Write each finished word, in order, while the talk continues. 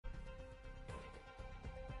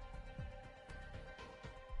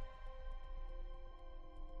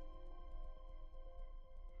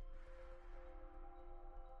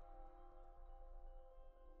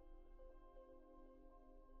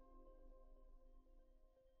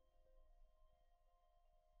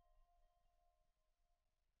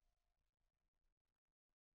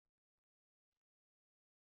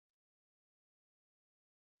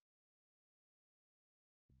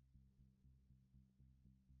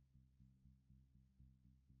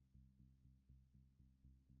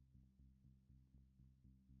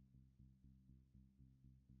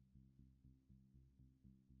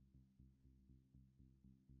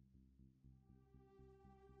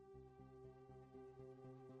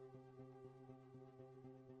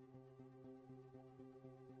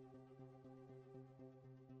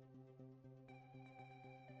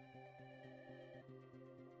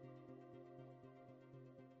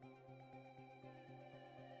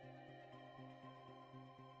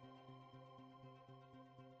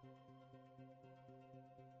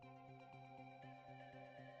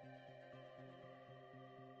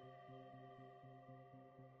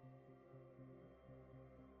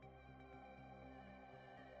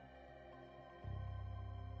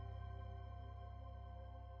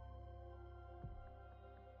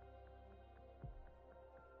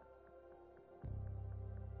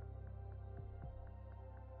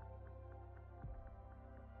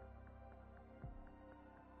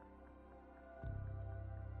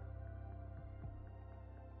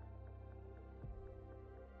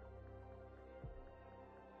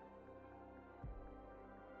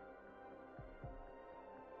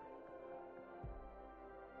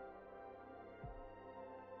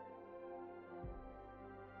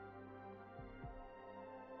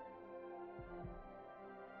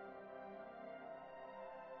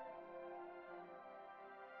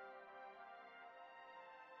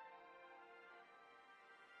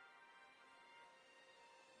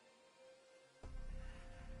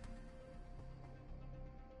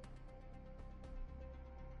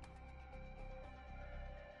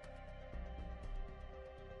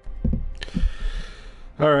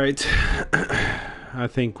All right. I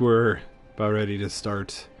think we're about ready to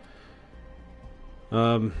start.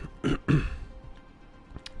 Gonna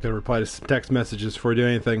reply to some text messages before I do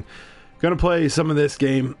anything. Gonna play some of this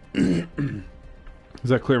game. Does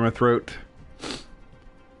that clear my throat?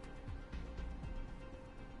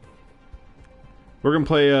 We're gonna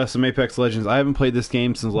play some Apex Legends. I haven't played this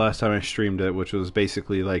game since the last time I streamed it, which was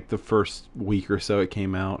basically like the first week or so it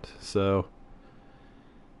came out. So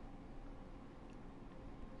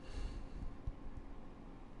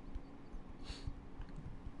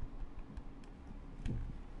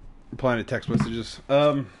replying to text messages.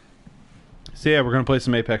 So yeah, we're gonna play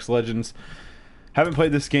some Apex Legends. Haven't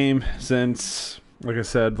played this game since, like I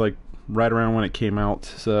said, like right around when it came out.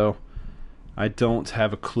 So I don't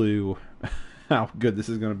have a clue how good this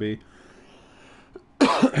is gonna be.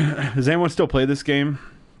 Does anyone still play this game?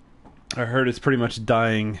 I heard it's pretty much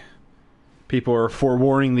dying. People are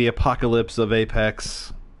forewarning the apocalypse of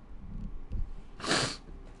Apex.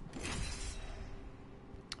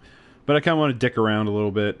 But I kind of want to dick around a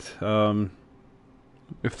little bit.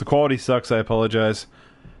 If the quality sucks, I apologize.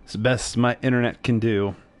 It's the best my internet can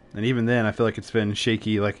do. And even then, I feel like it's been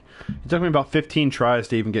shaky. Like, it took me about 15 tries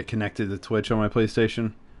to even get connected to Twitch on my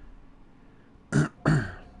PlayStation.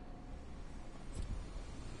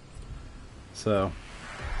 So,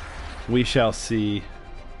 we shall see.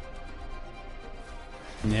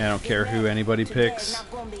 Yeah, I don't care who anybody picks.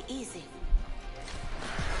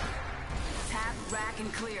 Tap, rack,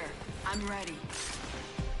 and clear. I'm ready.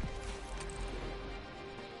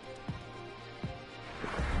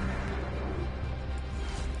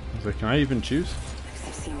 I was like, can I even choose?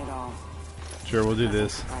 I've seen it all. Sure, we'll do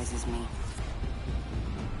this. Surprises me.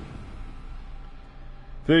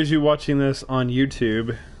 For those of you watching this on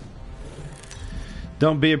YouTube,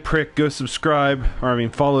 don't be a prick, go subscribe, or I mean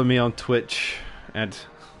follow me on Twitch at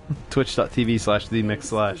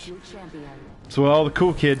twitch.tv/themix/. So what all the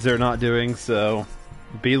cool kids are not doing, so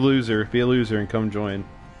be a loser and come join.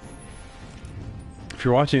 If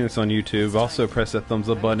you're watching this on YouTube, also press that thumbs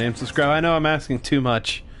up button and subscribe. I know I'm asking too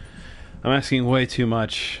much. I'm asking way too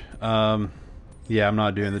much. Yeah, I'm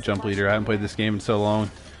not doing the jump leader. I haven't played this game in so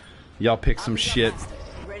long. Y'all pick some shit.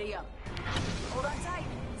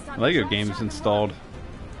 Lego game's installed.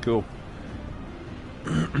 Cool.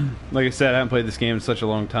 Like I said, I haven't played this game in such a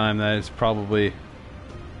long time that it's probably...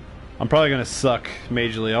 I'm probably gonna suck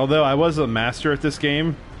majorly. Although I was a master at this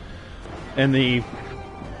game in the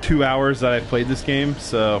 2 hours that I played this game,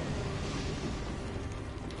 so...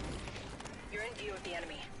 You're in view of the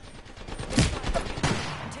enemy.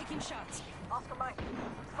 Taking shots. Oscar Mike.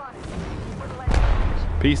 Spotted.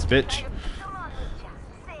 Peace, bitch.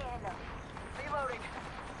 Reloading.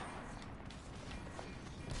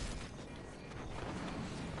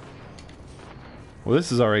 Well,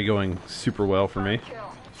 this is already going super well for me.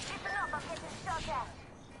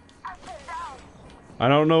 I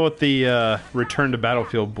don't know what the return to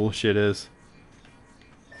battlefield bullshit is.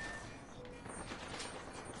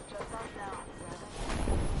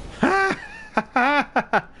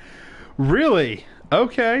 Really?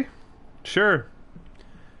 Okay. Sure.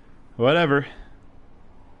 Whatever.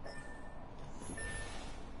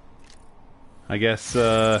 I guess,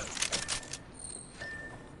 wow,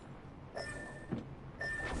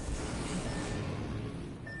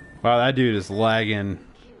 that dude is lagging.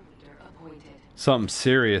 Something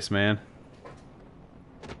serious, man.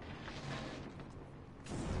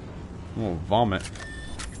 Oh, vomit.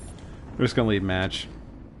 We're just gonna leave match.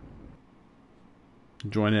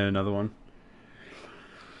 Join in another one.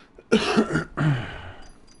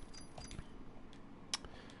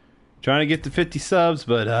 Trying to get to 50 subs,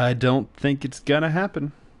 but I don't think it's gonna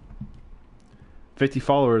happen. 50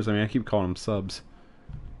 followers, I mean, I keep calling them subs.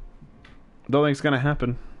 Don't think it's gonna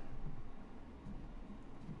happen.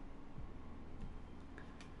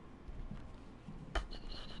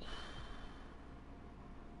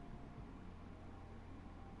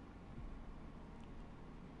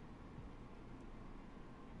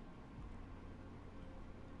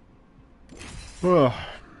 Ugh.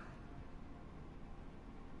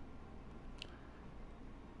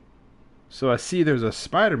 So I see there's a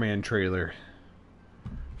Spider-Man trailer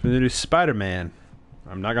for the new Spider-Man.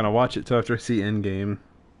 I'm not gonna watch it till after I see Endgame,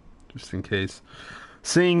 just in case.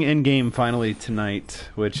 Seeing Endgame finally tonight,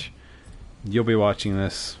 which you'll be watching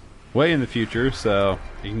this way in the future, so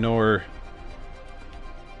ignore.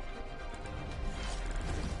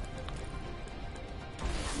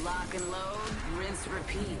 Lock and load, rinse,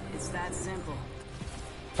 repeat. It's that simple.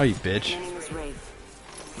 Oh, you bitch. My name is Wraith,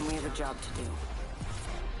 and we have a job to do.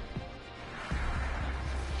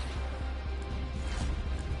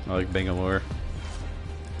 I like Bangalore.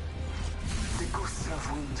 Because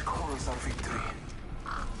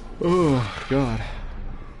Oh god.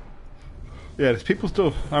 Yeah, there's people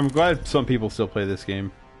still. I'm glad some people still play this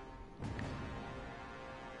game.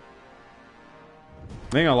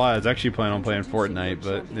 I ain't gonna lie, I was actually planning on playing Fortnite,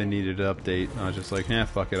 but they needed an update. I was just like,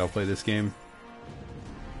 fuck it, I'll play this game.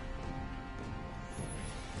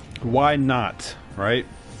 Why not, right?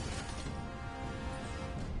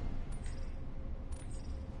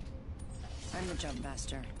 I'm the jump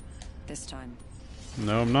master. This time.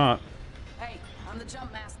 No, I'm not. Hey, I'm the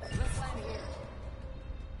jump master. Let's land here.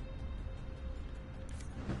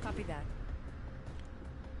 Copy that.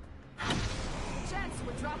 Gents,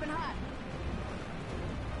 we're dropping hot.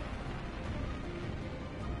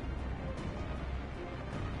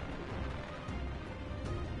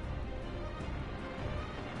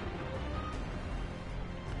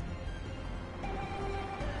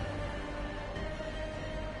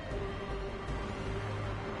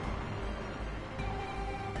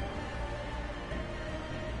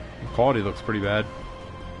 Quality looks pretty bad.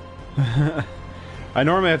 I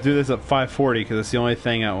normally have to do this at 540 because it's the only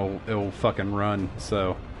thing it will fucking run.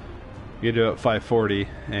 So you do it at 540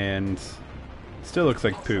 and it still looks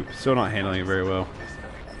like poop. Still not handling it very well.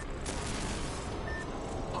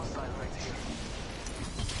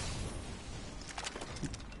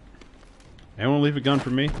 Anyone leave a gun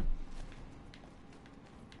for me?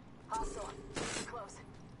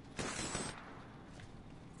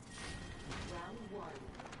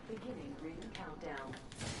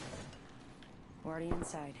 Already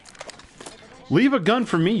inside. Leave a gun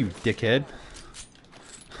for me, you dickhead.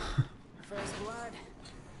 First blood.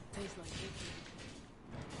 Tastes like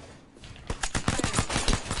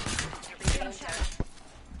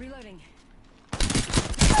Reloading.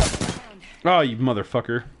 Oh, you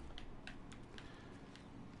motherfucker.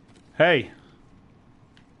 Hey.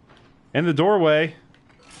 In the doorway.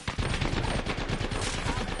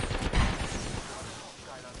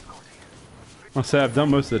 I'll say I've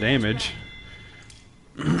done most of the damage.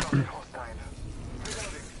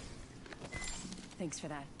 Thanks for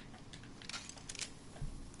that.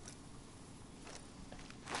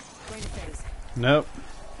 Going to phase. Nope.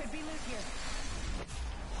 Could be loot here.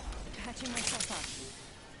 Patching myself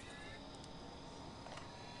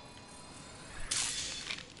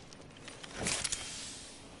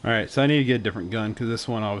up. Alright, so I need to get a different gun because this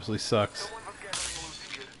one obviously sucks.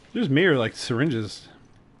 Just me or like syringes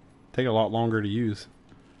take a lot longer to use.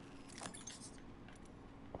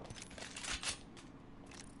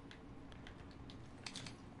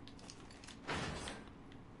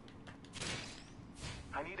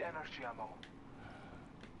 I need energy ammo.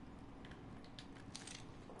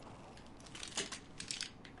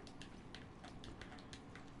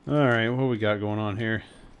 Alright, what we got going on here?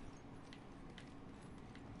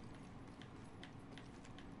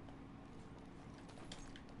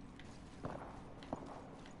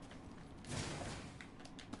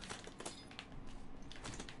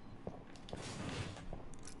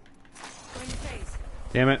 Going to phase.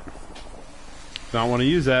 Damn it. Don't want to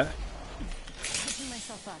use that. Patching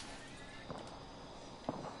myself up.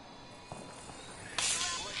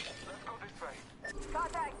 Let's go this way.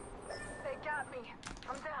 Contact! They got me.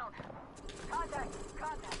 I'm down. Contact!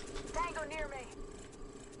 Contact! Tango near me.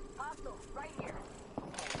 Hostile, right here.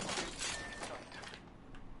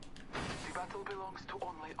 The battle belongs to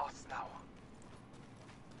only us now.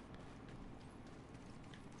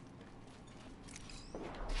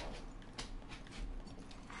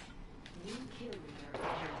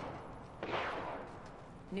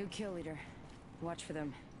 New kill leader. Watch for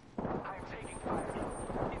them. I am taking fire.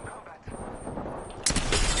 In combat.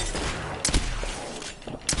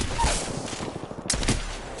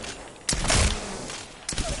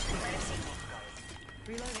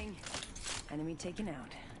 Reloading. Enemy taken out.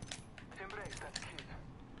 Embrace that kill.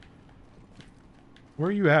 Where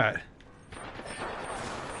are you at?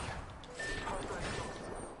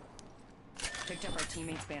 Picked up our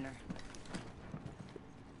teammate's banner.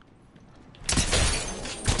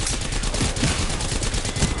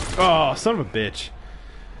 Oh, son of a bitch.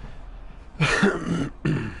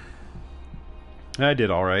 I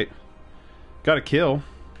did alright. Got a kill.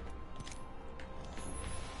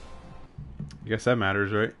 I guess that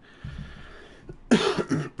matters, right?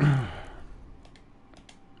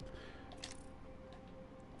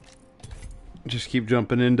 Just keep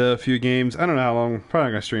jumping into a few games. I don't know how long. Probably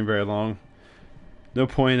not gonna stream very long. No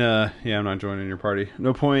point, yeah, I'm not joining your party.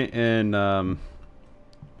 No point in,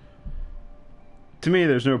 to me,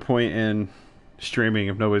 there's no point in streaming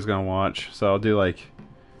if nobody's gonna watch. So I'll do like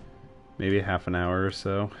maybe half an hour or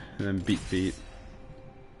so, and then beat feet.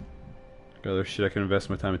 Got other shit I can invest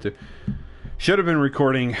my time into. Should have been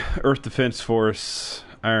recording Earth Defense Force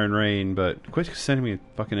Iron Rain, but quit sending me a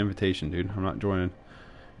fucking invitation, dude. I'm not joining.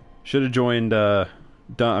 Should have joined,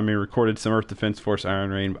 recorded some Earth Defense Force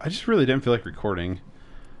Iron Rain, but I just really didn't feel like recording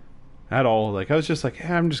at all. Like, I was just like,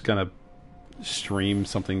 hey, I'm just gonna stream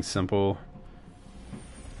something simple.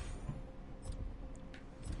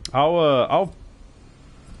 I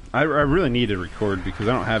really need to record because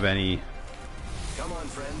I don't have any. Come on,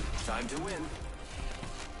 friend. Time to win.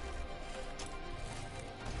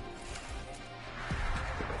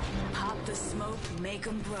 Pop the smoke, make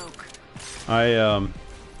 'em broke. I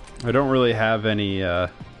don't really have any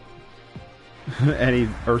any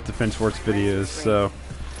Earth Defense Force videos, so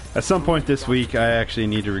at some point this week I actually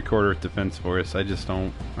need to record Earth Defense Force. I just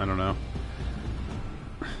don't. I don't know.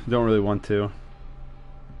 Don't really want to.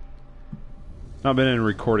 Not been in a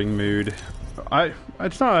recording mood.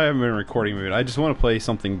 It's not I haven't been in a recording mood. I just want to play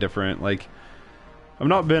something different. Like, I've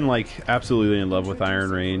not been like absolutely in love with Iron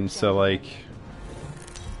Rain, so like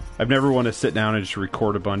I've never want to sit down and just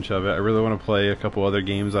record a bunch of it. I really want to play a couple other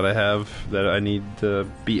games that I have that I need to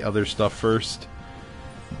beat other stuff first.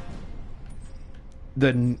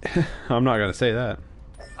 Then I'm not gonna say that.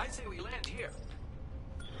 I say we land here.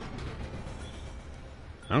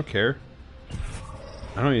 I don't care.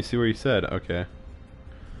 I don't even see where you said. Okay.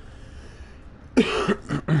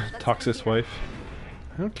 Toxis wife.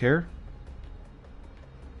 I don't care.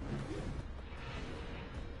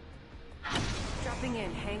 Dropping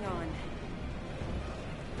in, hang on.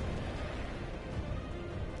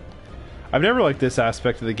 I've never liked this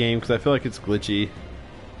aspect of the game because I feel like it's glitchy.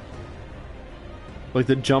 Like,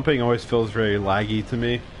 the jumping always feels very laggy to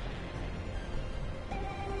me.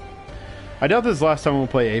 I doubt this is the last time we'll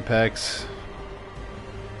play Apex.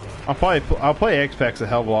 I'll play Apex a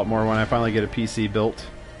hell of a lot more when I finally get a PC built.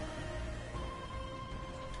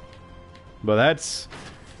 But that's,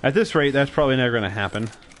 at this rate, that's probably never going to happen.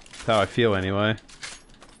 That's how I feel anyway.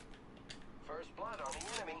 First blood on the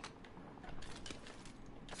enemy.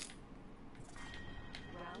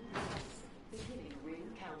 Round one, beginning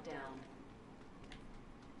ring countdown.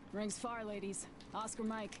 Rings far, ladies. Oscar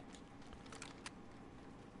Mike.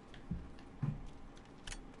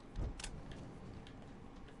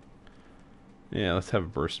 Yeah, let's have a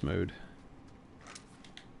burst mode.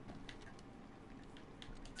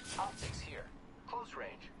 Optics here. Close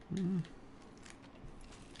range.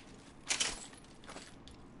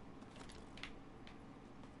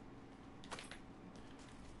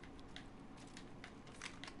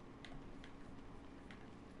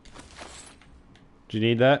 Do you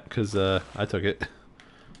need that? Because I took it.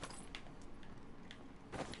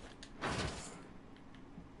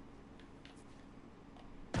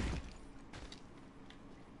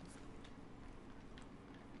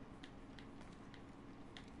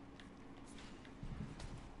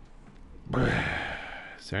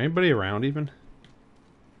 Is there anybody around even?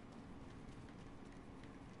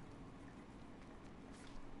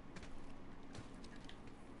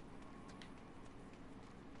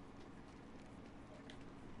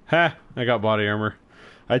 Ha! I got body armor.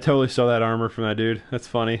 I totally stole that armor from that dude. That's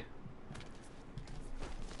funny.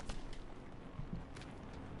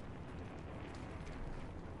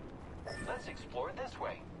 Let's explore this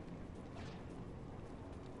way.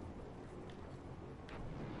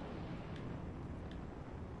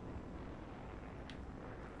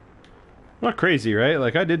 Not crazy, right?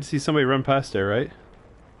 Like, I did see somebody run past there, right?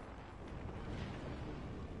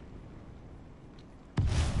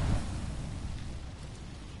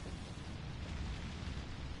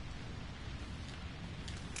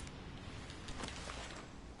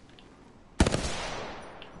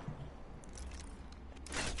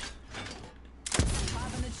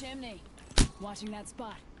 Top in the chimney. Watching that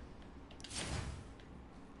spot.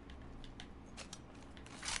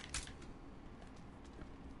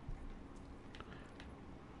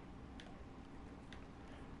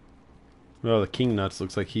 Oh, the King Nuts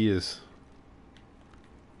looks like he is.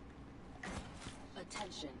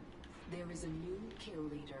 Attention, there is a new kill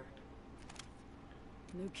leader.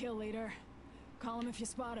 New kill leader. Call him if you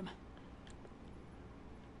spot him.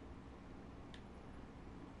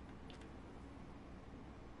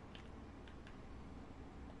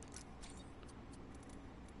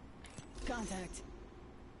 Contact.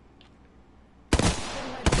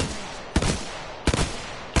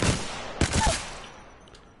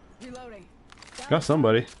 Reloading. Got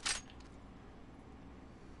somebody.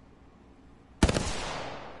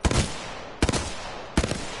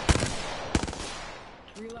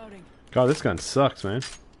 Reloading. God, this gun sucks, man.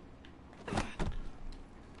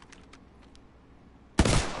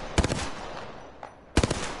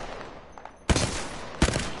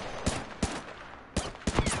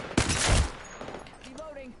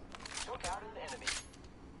 Took out an enemy.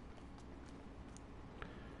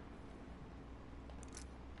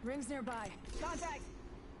 Rings nearby. Contact!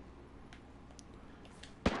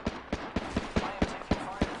 I am taking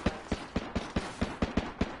fire, friends.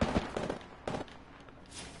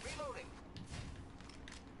 Reloading.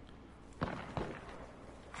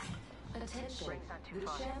 Attention. Rings not too The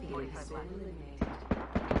far. champion 45 has been left. eliminated.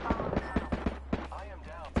 Follow the tunnel. I am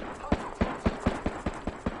down. Hostile close.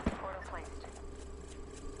 Portal placed.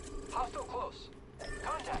 Hostile close.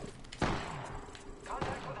 Contact.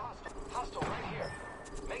 Contact with hostile. Hostile right here.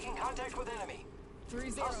 Making contact with enemy.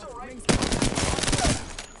 3-0. Hostile right. Rings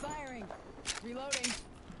firing. Reloading.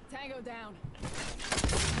 Tango down.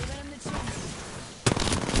 Giving him the chance.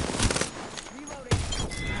 Reloading.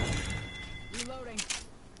 Reloading.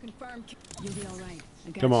 Confirmed. You'll be alright. I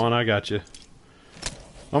got Come you. on, I got you.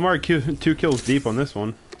 I'm already 2 kills deep on this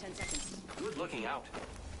one. 10 seconds. Good looking out.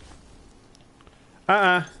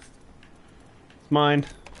 It's mine.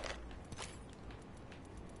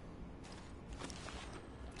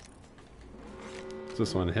 Is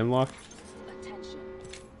this one Hemlock? Attention.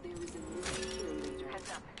 There is a new kill leader. Heads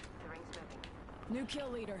up. The ring's moving. New kill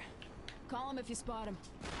leader. Call him if you spot him.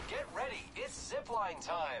 Get ready. It's zipline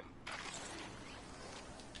time.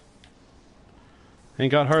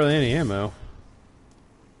 Ain't got hardly any ammo.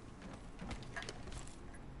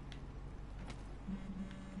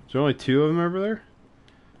 Is there only 2 of them over there?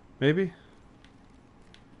 Maybe?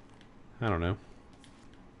 I don't know.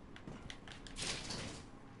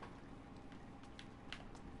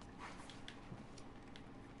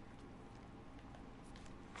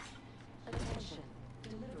 Attention.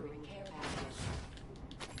 Delivering care package.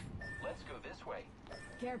 Let's go this way.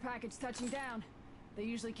 Care package touching down. They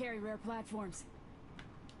usually carry rare platforms.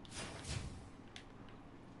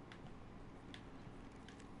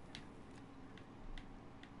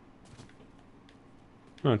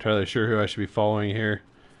 I'm not entirely sure who I should be following here.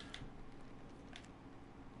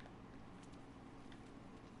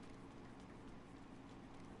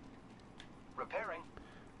 Repairing.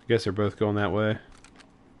 I guess they're both going that way.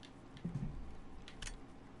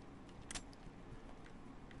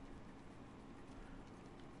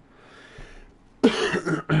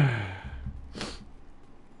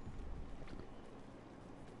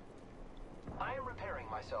 I am repairing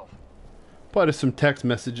myself. Apply to some text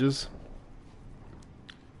messages.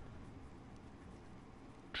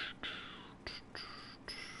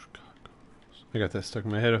 I got that stuck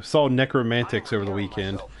in my head. I saw Necromantics over the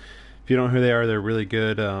weekend. If you don't know who they are, they're a really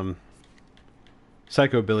good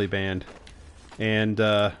psychobilly band. And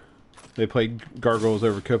they played Gargoyles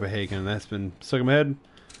over Copenhagen, and that's been stuck in my head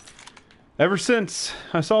ever since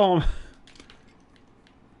I saw them.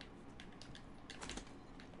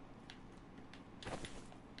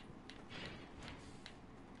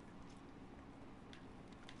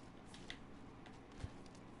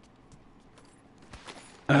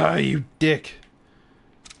 Ah, you dick.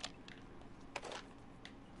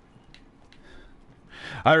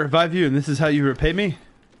 I revive you, and this is how you repay me?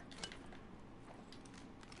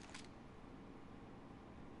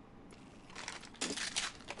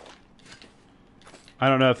 I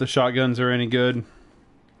don't know if the shotguns are any good.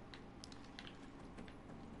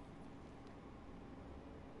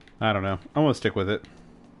 I don't know. I'm gonna stick with it.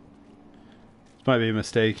 This might be a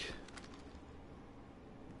mistake.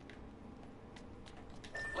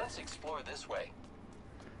 Let's explore this way.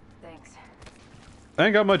 Thanks. I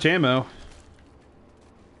ain't got much ammo.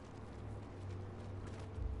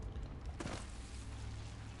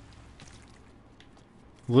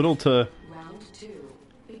 Little to Round 2.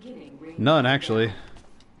 Beginning ring. none, actually.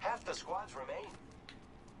 Half the squads remain.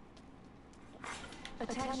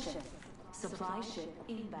 Attention. Supply ship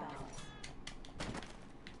inbound.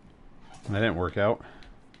 That didn't work out.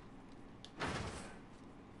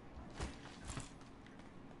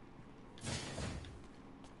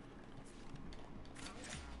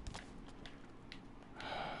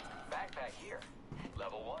 Backpack here.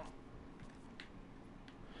 Level 1.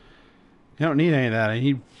 You don't need any of that. I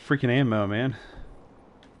need freaking ammo, man.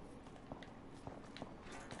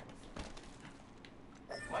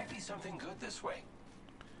 Might be something good this way.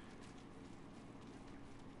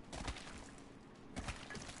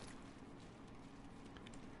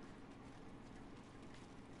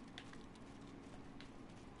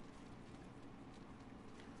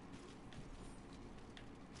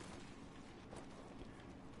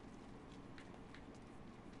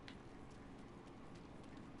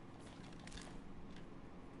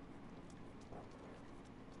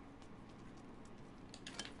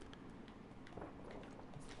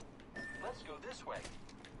 Let's go this way.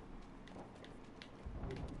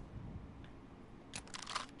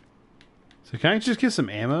 So can I just get some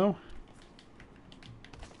ammo?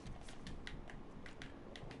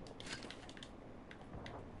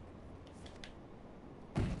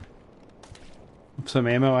 some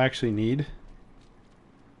ammo I actually need.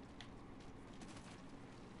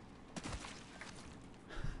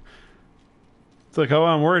 It's like, oh,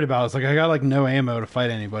 I'm worried about. It's like I got like no ammo to fight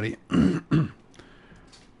anybody.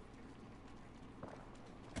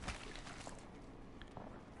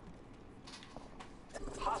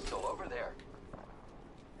 Hostile over there.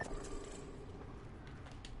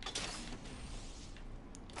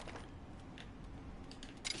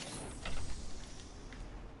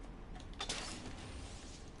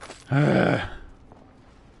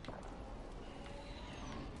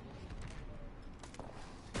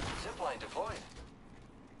 Zipline deployed.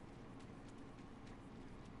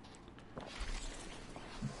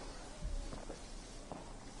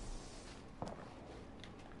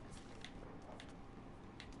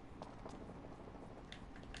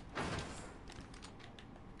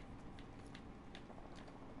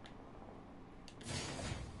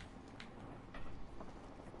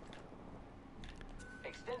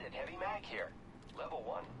 Extended heavy mag here. Level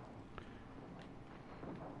 1.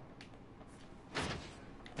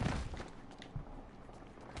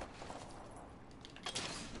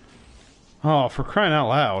 Oh, for crying out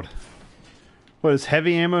loud. What, does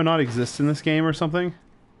heavy ammo not exist in this game or something?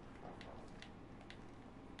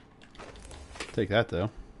 Take that, though.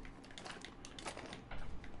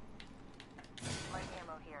 Light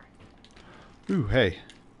ammo here. Ooh, hey.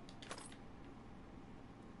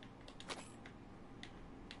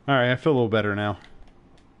 Alright, I feel a little better now.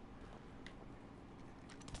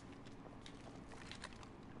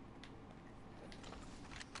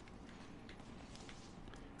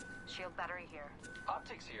 Shield battery here.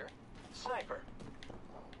 Optics here. Sniper.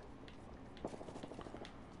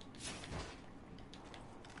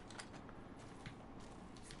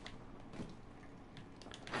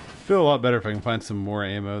 Feel a lot better if I can find some more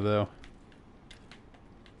ammo, though.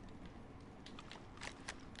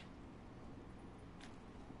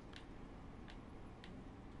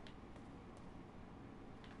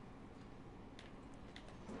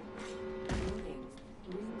 Moving.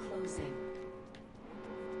 Ring closing.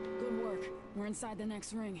 Good work. We're inside the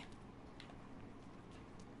next ring.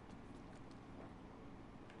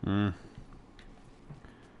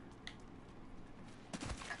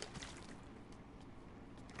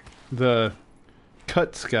 The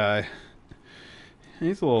Cuts guy,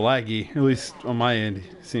 he's a little laggy, at least on my end, he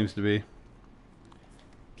seems to be.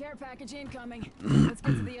 Care package incoming. Let's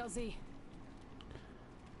get to the LZ.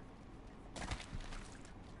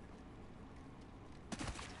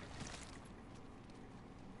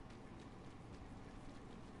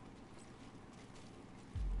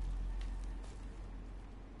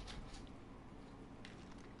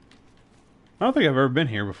 I don't think I've ever been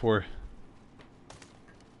here before.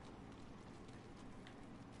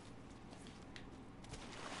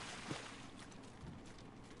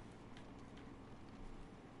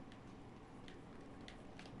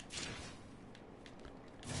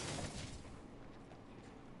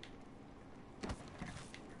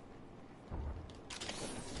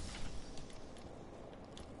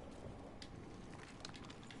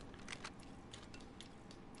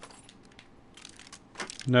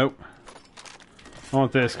 Nope. I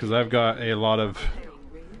want this because I've got a lot of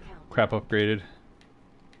crap upgraded.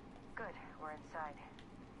 Good, we're inside.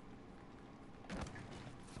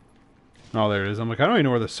 Oh, there it is. I'm like, I don't even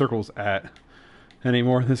know where the circle's at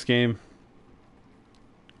anymore in this game.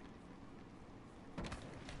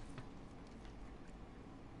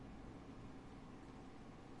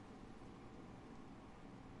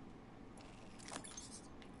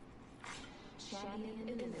 Champion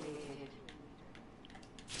eliminated.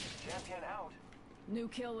 Champion out. New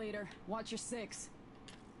kill leader. Watch your 6.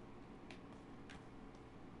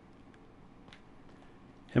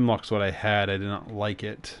 Hemlock's what I had. I did not like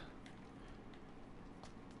it.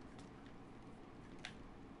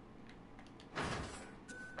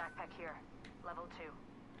 Backpack here. Level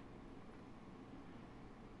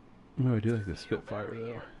 2. Oh, I do like the Spitfire,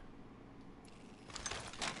 though.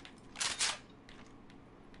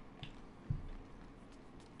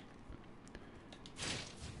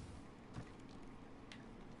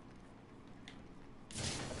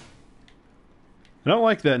 I don't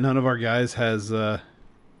like that none of our guys has, oh,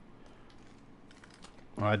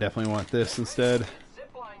 I definitely want this instead.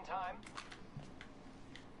 Zipline time.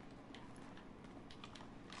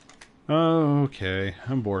 Oh, okay.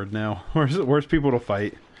 I'm bored now. Where's people to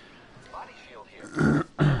fight? Body shield here.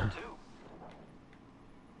 Level 2.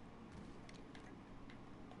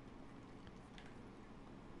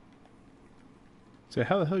 So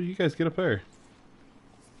how the hell do you guys get up there?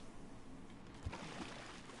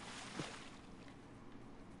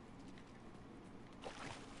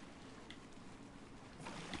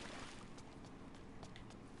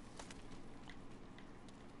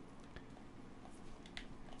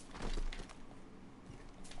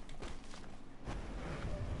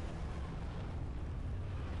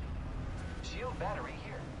 battery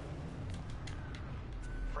here.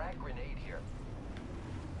 Frag grenade here.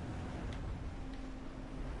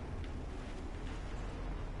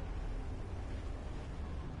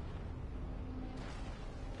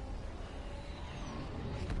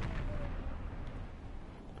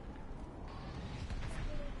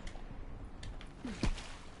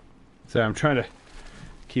 So I'm trying to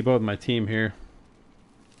keep up with my team here.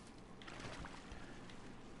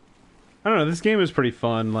 I don't know, this game is pretty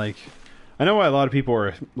fun. Like, I know why a lot of people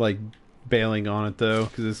are like bailing on it though,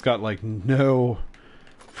 because it's got like no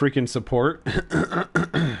freaking support.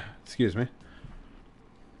 Excuse me.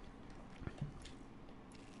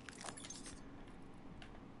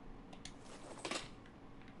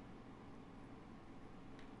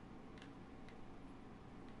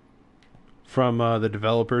 From the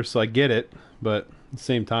developers, so I get it, but at the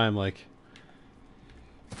same time, like,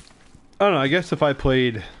 I don't know, I guess if I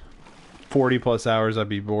played 40 plus hours, I'd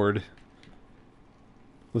be bored.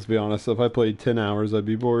 Let's be honest, if I played 10 hours, I'd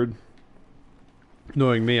be bored.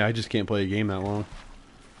 Knowing me, I just can't play a game that long.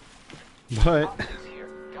 But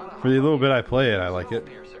for the little bit I play it, I like it.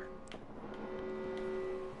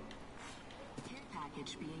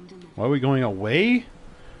 Why are we going away?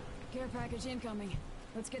 Care package incoming.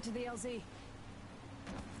 Let's get to the LZ.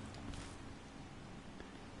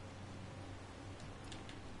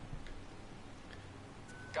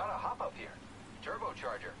 Gotta hop up here.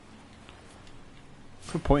 Turbocharger.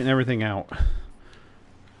 Quit pointing everything out.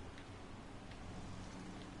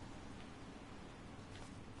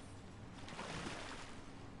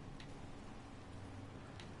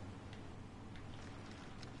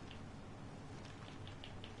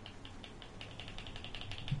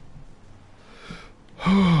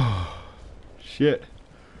 Shit.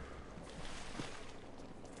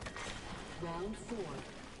 Round 4.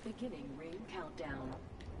 Beginning ring countdown.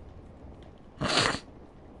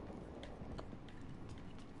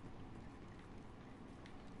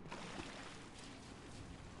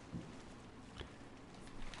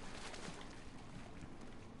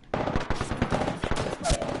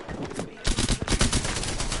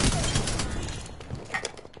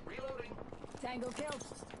 Reloading. Tango killed.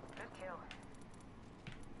 Good kill.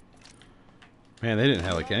 Man, they didn't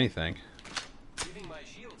have like anything. Giving my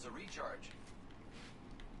shields a recharge.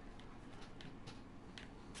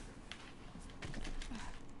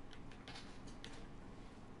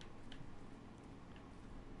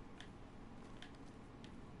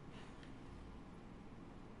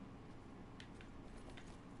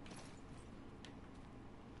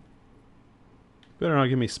 Better not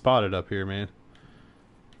get me spotted up here, man.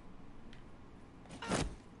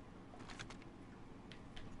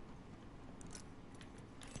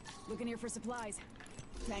 Looking here for supplies.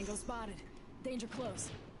 Tango spotted. Danger close.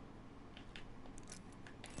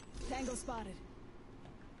 Tango spotted.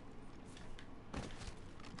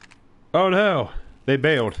 Oh no! They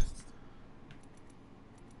bailed.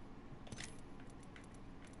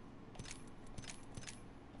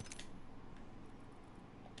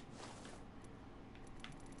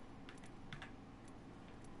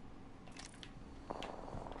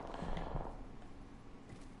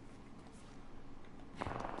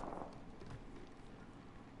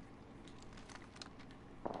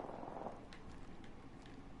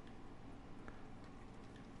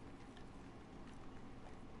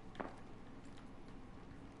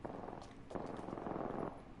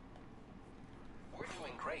 We're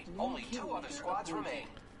doing great. Only 2 other squads remain.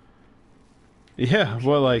 Yeah,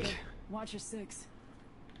 well, like, Watch your 6.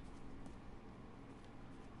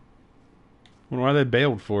 why are they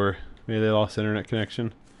bailed for? Maybe they lost internet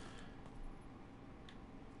connection.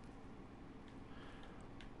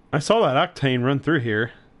 I saw that Octane run through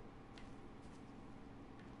here.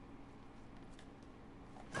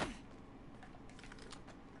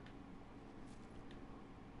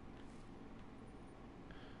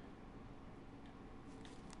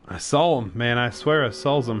 I saw him, man. I swear I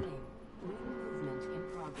saw him. Movement in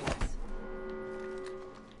progress.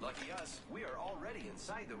 Lucky us, we are already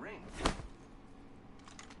inside the ring.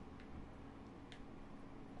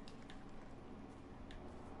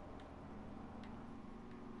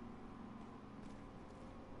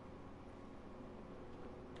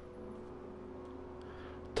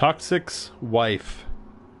 Toxic's wife.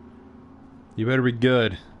 You better be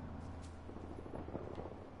good.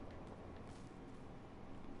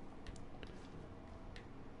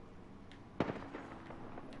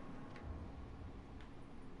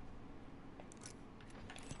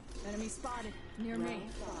 Enemy spotted. Near me.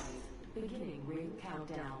 Round 5. Beginning ring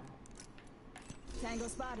countdown. Tango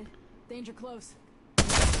spotted. Danger close.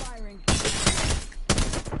 Firing.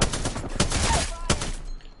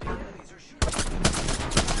 The enemies are shooting.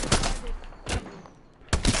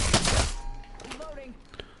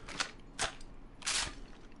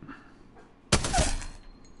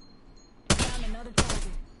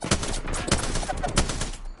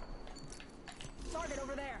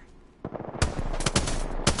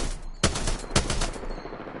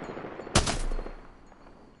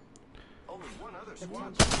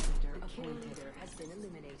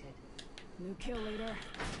 New kill leader.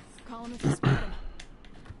 Call him if you spot him.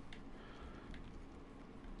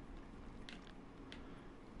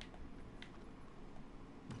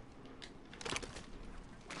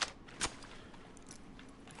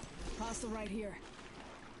 Hostile right here.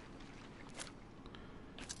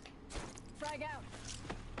 Frag out.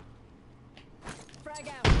 Frag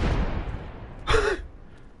out.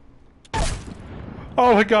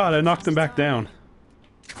 Oh my god, I knocked him back down.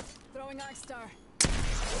 Throwing Arc Star.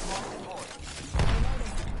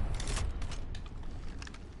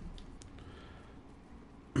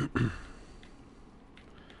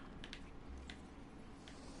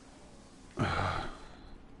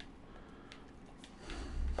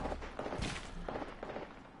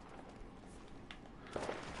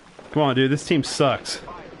 Come on, dude, this team sucks.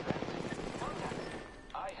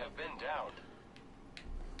 I have been downed.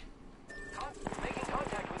 Making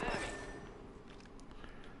contact with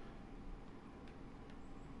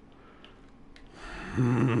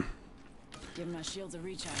enemy. Give my shields a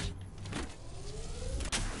recharge.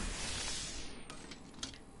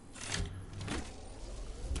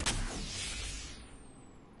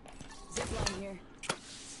 Zipline here.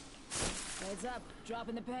 Heads up,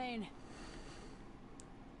 dropping the pain.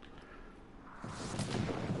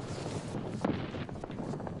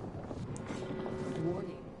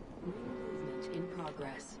 Warning. Movement in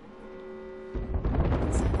progress.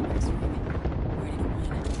 Inside the next ring. Ready to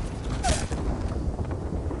win.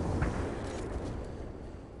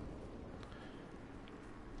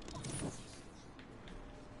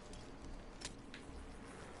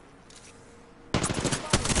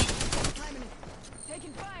 Timing it.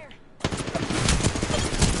 Taking fire.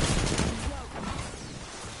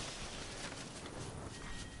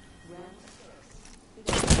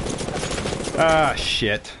 Ah,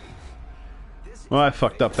 shit. Well, I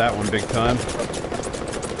fucked up that one big time.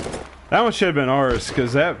 That one should have been ours,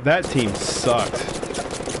 because that team sucked.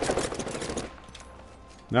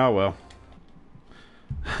 Oh well.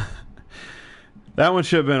 That one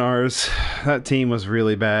should have been ours. That team was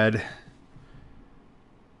really bad.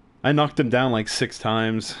 I knocked him down like 6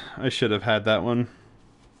 times. I should have had that one.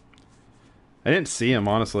 I didn't see him,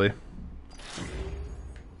 honestly.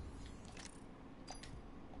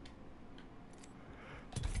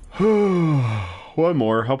 One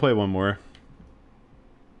more. I'll play one more.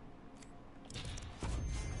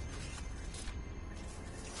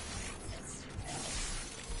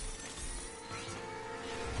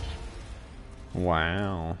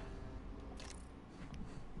 Wow.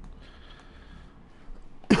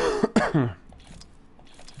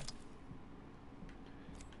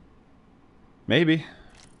 Maybe.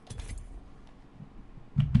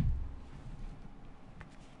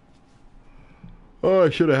 Oh,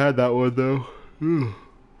 I should have had that one though.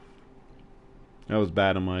 That was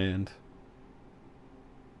bad on my end.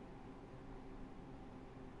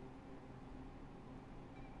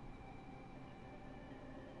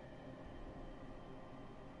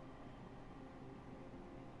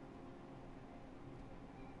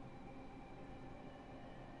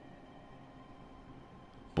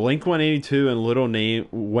 Blink-182 and Lil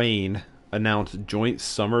Wayne announced joint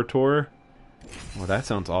summer tour. Well, that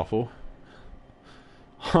sounds awful.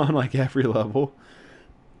 On like every level.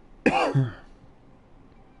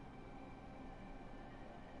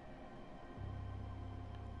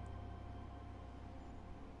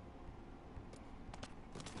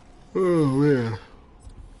 Oh man.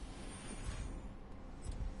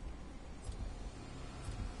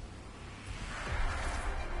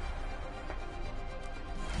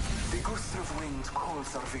 The gust of wind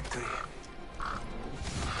calls our victory.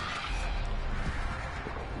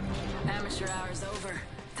 Amateur hour's over.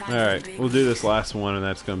 Time Alright, for the big we'll do this last one and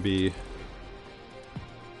that's gonna be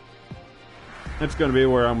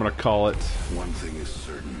where I'm gonna call it. One thing is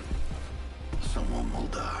certain. Someone will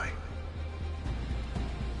die.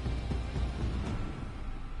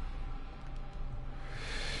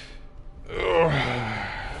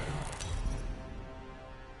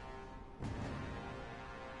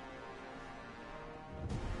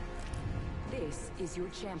 This is your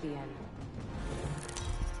champion.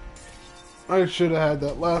 I should have had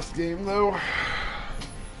that last game though.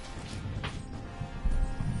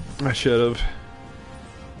 I should have.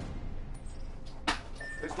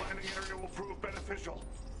 This landing area will prove beneficial.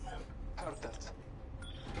 Heard that.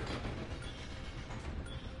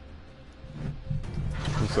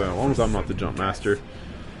 So, as long as I'm not the jump master.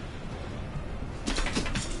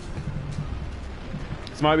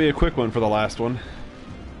 This might be a quick one for the last one.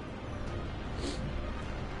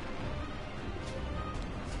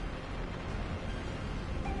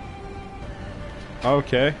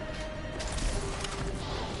 Okay.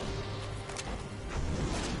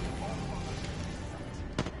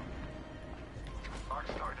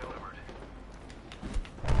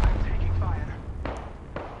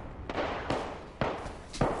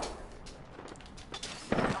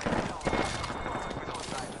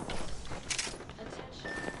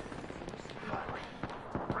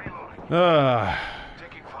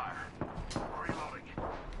 Taking fire. Reloading.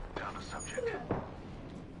 Down to subject.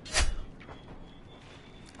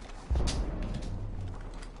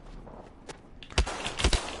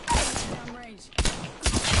 Downrange.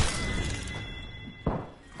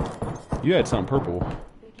 You had something purple.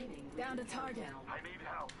 Down to target. I need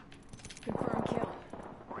help. Confirm kill.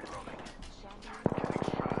 Reloading. Getting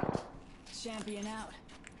shot. Champion out.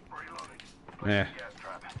 Reloading. Yeah. Gas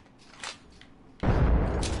trap.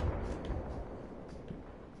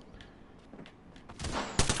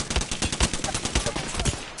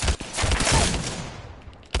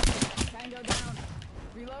 Tango down.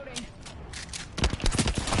 Reloading.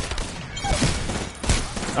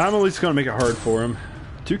 I'm at least gonna make it hard for him.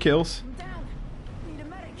 2 kills. I'm down. Need a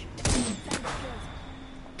medic. Tango killed.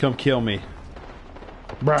 Come kill me.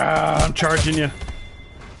 Bruh, I'm charging you.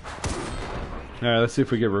 Alright, let's see if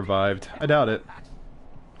we get revived. I doubt it.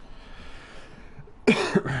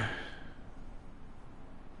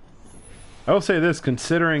 I will say this,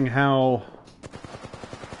 considering how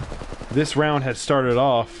this round had started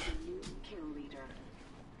off.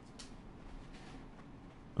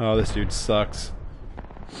 Oh, this dude sucks.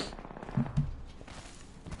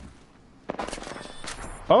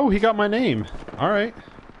 Oh, he got my name. Alright.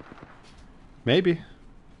 Maybe.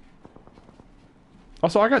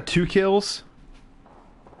 Also, I got 2 kills.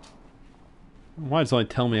 Why does it only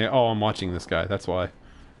tell me? Oh, I'm watching this guy. That's why.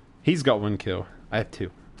 He's got 1 kill. I have 2.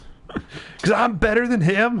 Because I'm better than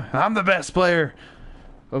him. I'm the best player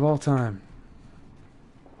of all time.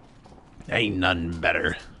 Ain't nothing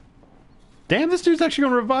better. Damn, this dude's actually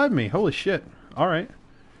going to revive me. Holy shit. Alright.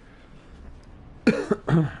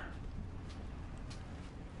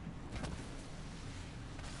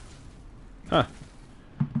 Huh.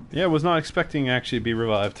 Yeah, was not expecting to actually be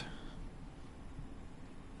revived.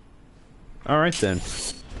 Alright then.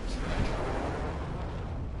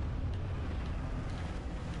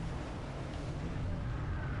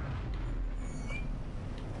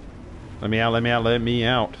 Let me out, let me out, let me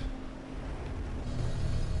out.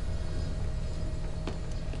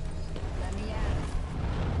 Let me out.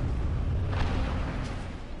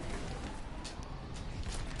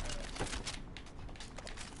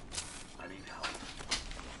 I need help.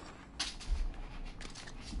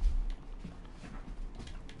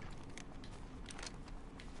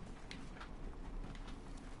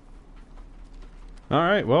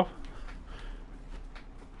 Alright, well.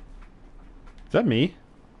 Is that me?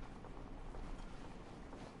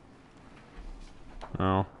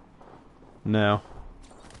 Oh. No.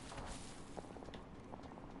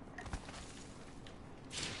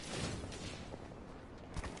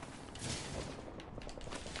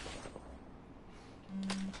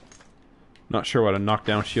 Not sure what a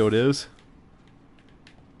knockdown shield is.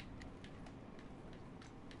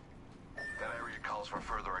 That area calls for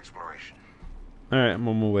further exploration. Alright, I'm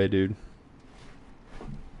on my way, dude.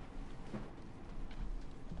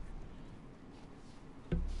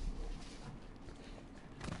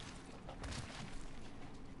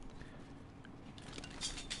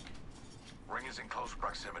 Ring is in close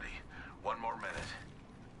proximity. 1 more minute.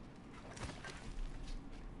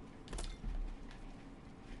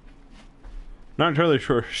 Not entirely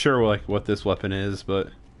sure like what this weapon is, but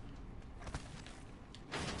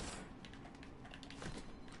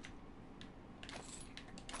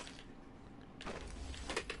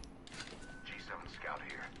G7 scout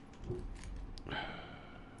here.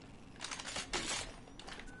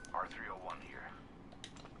 R301 here.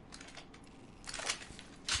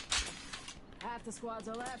 Half the squads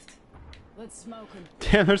are left. Let's smoke them.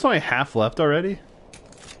 damn, there's only half left already.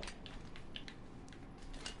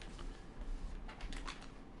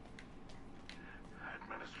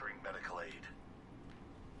 Administering medical aid.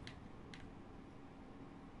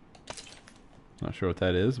 Not sure what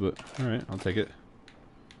that is, but alright, I'll take it.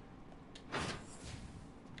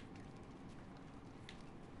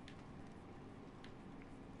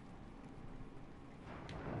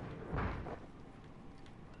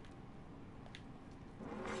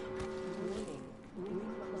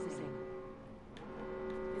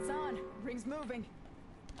 It's on. Ring's moving.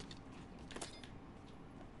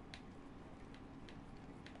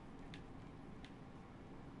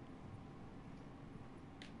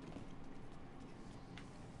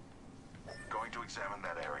 Going to examine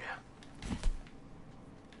that area.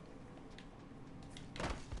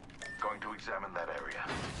 Going to examine that area.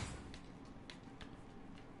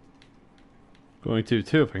 Going to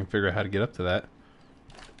too, if I can figure out how to get up to that.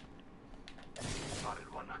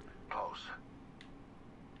 Spotted one. Close.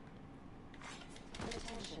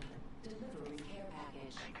 Attention. Delivering care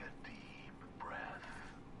package. Take a deep breath.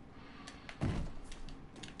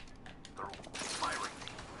 They're firing me.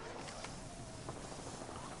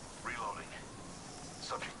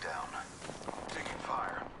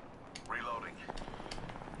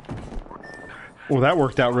 Well, that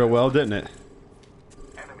worked out real well, didn't it?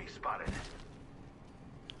 Enemy spotted.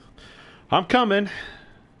 I'm coming.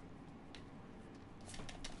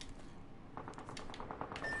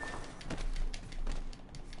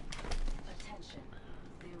 Attention.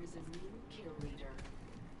 There is a new kill leader.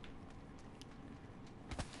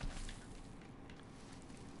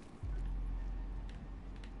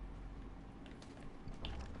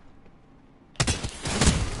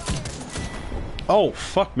 Oh,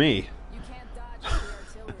 fuck me. You can't dodge the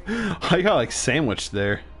artillery. I got like sandwiched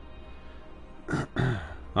there.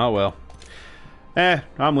 Oh well.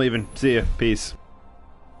 I'm leaving. See ya. Peace.